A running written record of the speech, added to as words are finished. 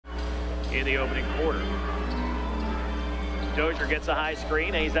in the opening quarter. Dozier gets a high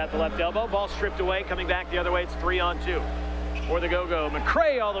screen. He's at the left elbow. Ball stripped away. Coming back the other way. It's 3-on-2. For the go-go.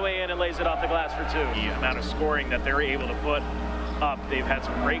 McCray all the way in and lays it off the glass for 2. The amount of scoring that they're able to put up. They've had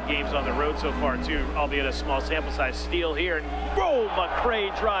some great games on the road so far, too, albeit a small sample size. Steal here. And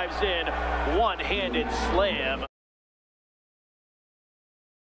McCray drives in. One-handed slam.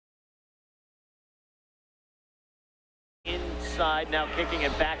 Inside, now kicking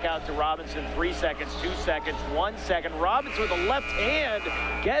it back out to Robinson. 3 seconds, 2 seconds, 1 second. Robinson with the left hand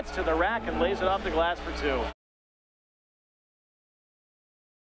gets to the rack and lays it off the glass for 2.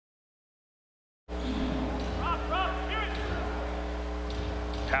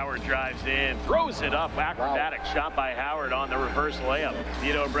 Howard drives in, throws it up. Acrobatic shot by Howard on the reverse layup.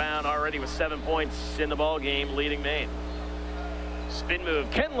 Vito Brown already with 7 points in the ball game, leading Maine. Spin move,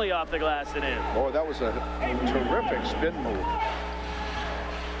 Kenley off the glass and in. Oh, that was a terrific spin move.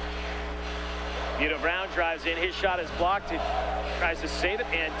 Vito Brown drives in, his shot is blocked. He tries to save it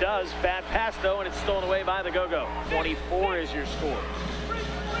and does. Bad pass though, and it's stolen away by the go-go. 24 is your score.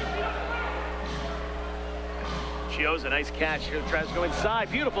 Chioza, nice catch here, tries to go inside.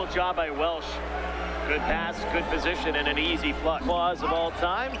 Beautiful job by Welsh. Good pass, good position, and an easy flush. Clause of all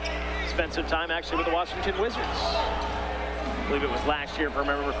time. Spent some time actually with the Washington Wizards. I believe it was last year, if I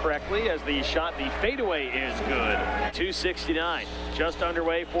remember correctly, as the shot, the fadeaway is good. 2:69, just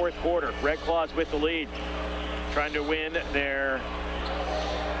underway, fourth quarter. Red Claws with the lead, trying to win their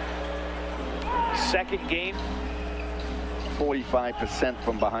second game. 45%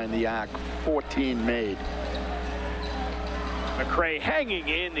 from behind the arc, 14 made. McCray hanging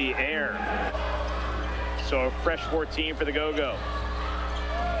in the air. So a fresh 14 for the go-go.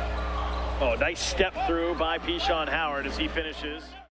 Oh, nice step through by Pishon Howard as he finishes.